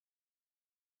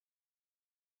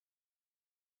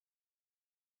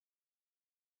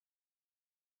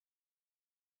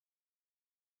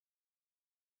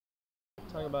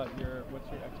Talk about what's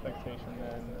your expectation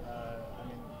then? I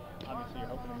mean, obviously you're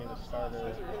hoping to be the starter. Do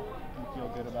you feel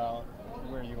good about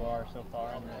where you are so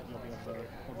far and that you'll be able to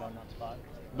hold down that spot?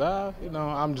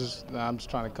 I'm just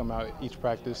trying to come out each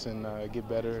practice and get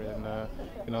better,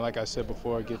 and like I said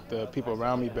before, get the people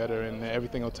around me better, and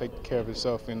everything will take care of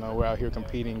itself. We're out here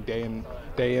competing day in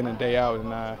and day out,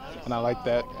 and I like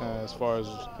that as far as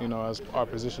as our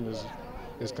position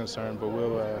is concerned. But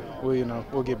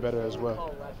we'll get better as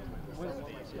well. What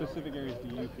specific areas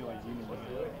do you feel like you need to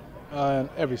get? In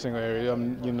every single area.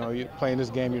 Playing this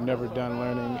game, you're never done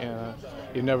learning, and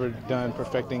you're never done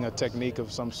perfecting a technique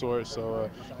of some sort. So,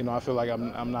 I feel like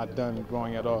I'm not done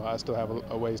growing at all. I still have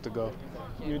a ways to go.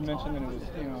 You had mentioned that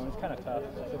it was kind of tough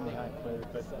sitting behind players,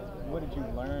 but what did you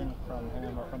learn from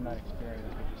him or from that experience,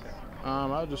 would you say?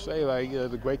 I would just say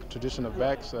the great tradition of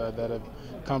backs that have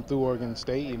come through Oregon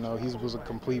State. He was a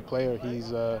complete player. He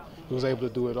was able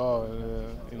to do it all.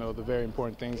 The very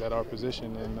important things at our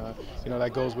position, and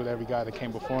that goes with every guy that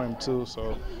came before him too.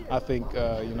 So I think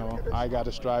I got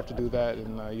to strive to do that,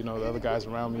 and the other guys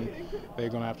around me, they're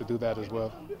going to have to do that as well.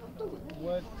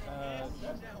 What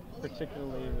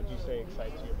particularly would you say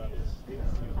excites you about this season?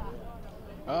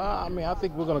 I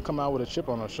think we're going to come out with a chip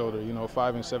on our shoulder.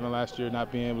 5-7 last year,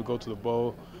 not being able to go to the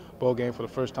bowl game for the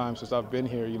first time since I've been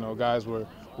here. Guys were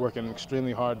working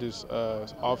extremely hard this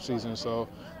off season. So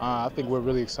I think we're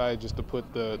really excited just to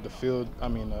put the field.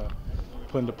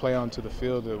 Putting the play onto the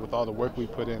field with all the work we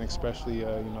put in, especially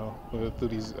through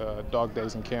these dog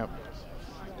days in camp.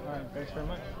 All right, thanks very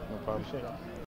much. No problem. Appreciate it.